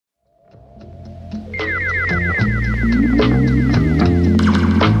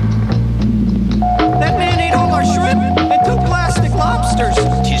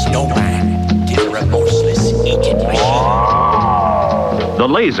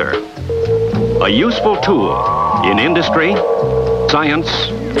laser. A useful tool in industry, science,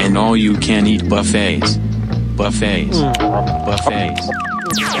 and all-you-can-eat buffets. Buffets.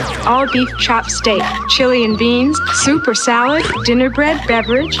 All beef chopped steak, chili and beans, soup or salad, dinner bread,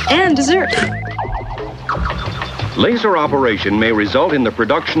 beverage, and dessert. Laser operation may result in the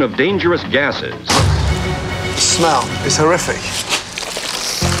production of dangerous gases. The smell is horrific.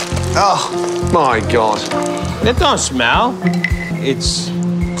 Oh, my God. It don't smell. It's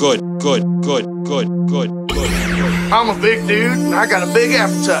good. I'm a big dude, and I got a big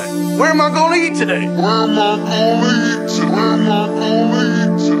appetite. Where am I going to eat today?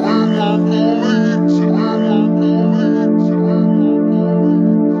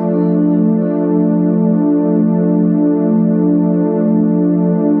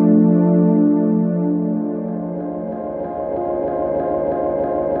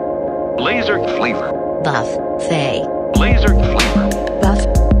 Laser flavor. Buffet. Laser flavor.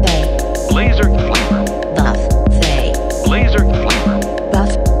 Buffet. Laser flavor. Buffet. Laser flavor.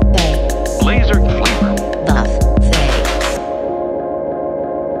 Buffet. Laser flavor. Buffet.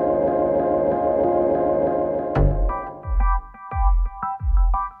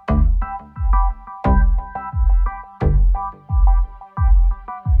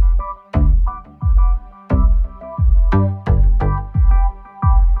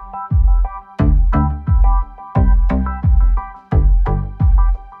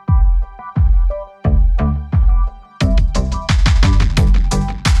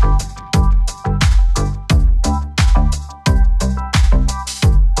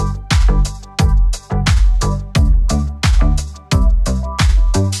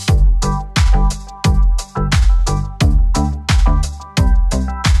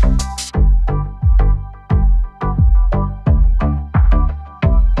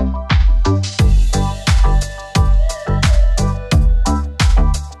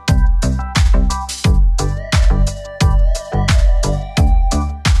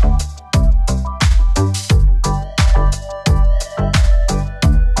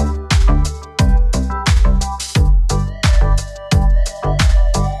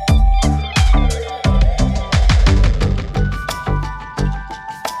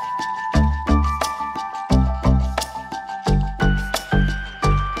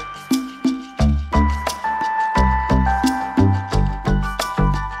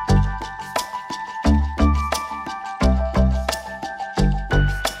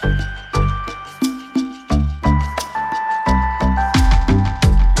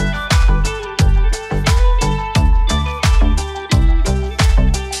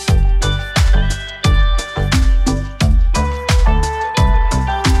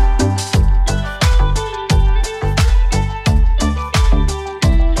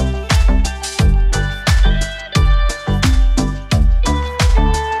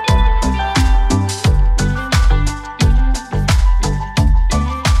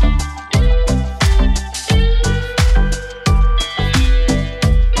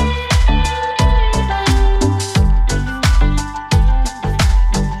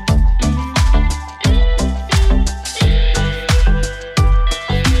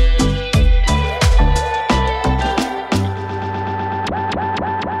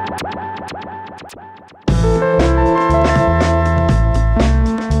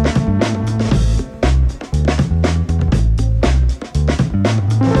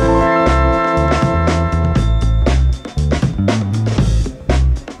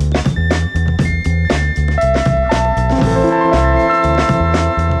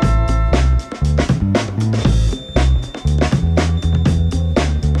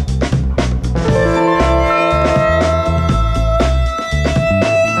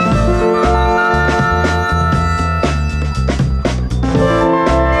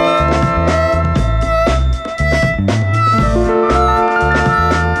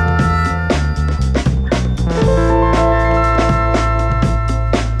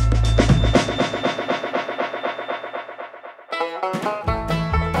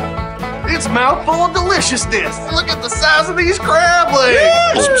 It's mouthful of deliciousness. Look at the size of these crab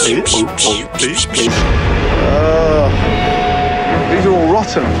legs. These are all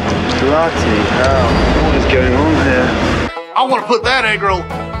rotten. Bloody hell. What is going on here? I want to put that egg roll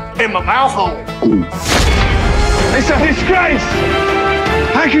in my mouth hole. It's a disgrace!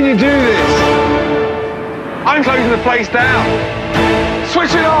 How can you do this? I'm closing the place down.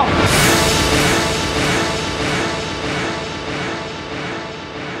 Switch it off!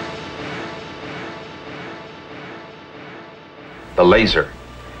 The laser.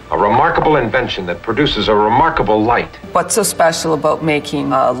 A remarkable invention that produces a remarkable light. What's so special about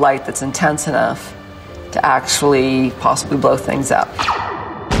making a light that's intense enough to actually possibly blow things up?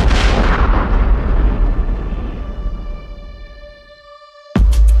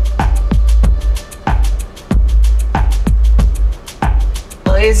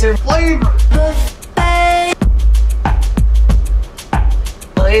 Laser Flavor. buffet.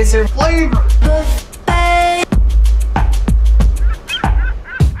 Laser Flavor. buffet.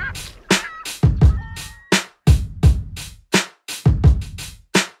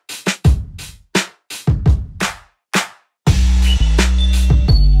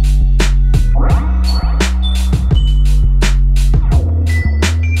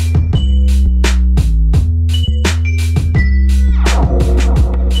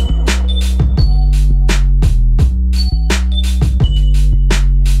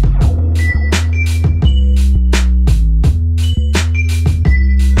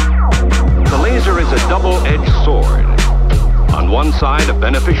 Side, a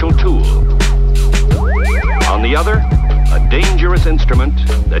beneficial tool. On the other, a dangerous instrument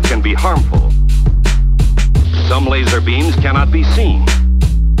that can be harmful. Some laser beams cannot be seen.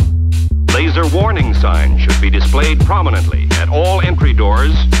 Laser warning signs should be displayed prominently at all entry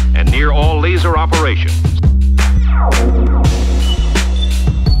doors and near all laser operations.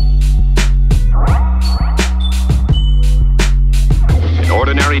 An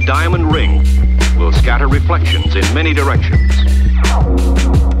ordinary diamond ring will scatter reflections in many directions.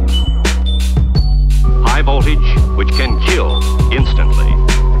 High voltage, which can kill instantly.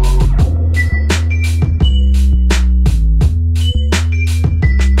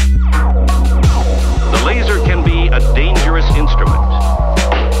 The laser can be a dangerous instrument.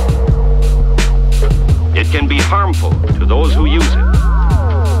 It can be harmful to those who use it,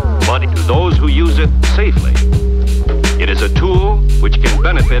 but to those who use it safely, it is a tool which can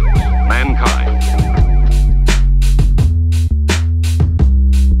benefit mankind.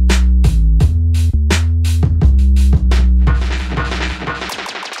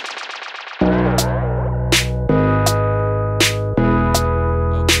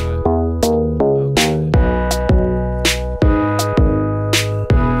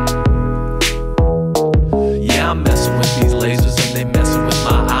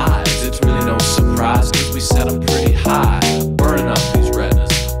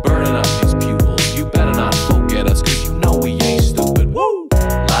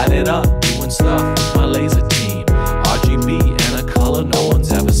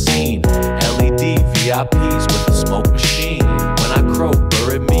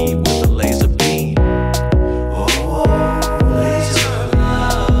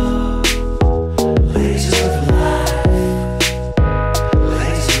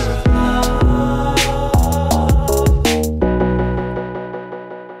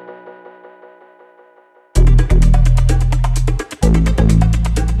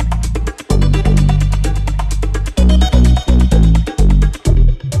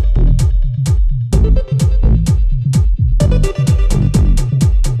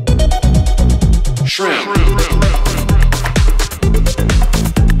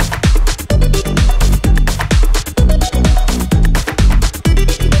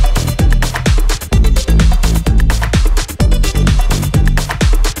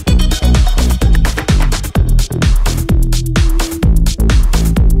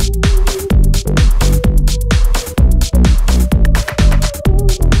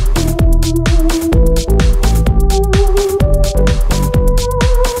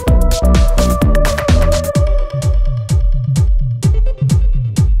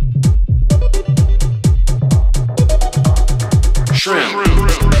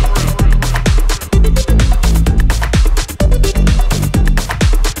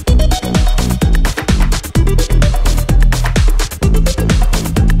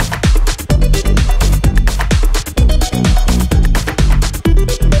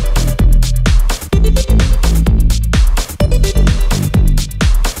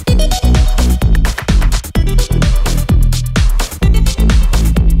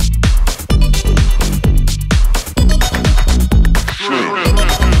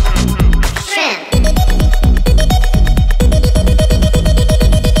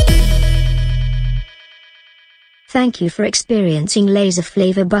 Thank you for experiencing Laser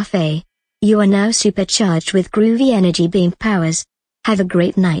Flavor Buffet. You are now supercharged with groovy energy beam powers. Have a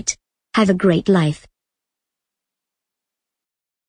great night. Have a great life.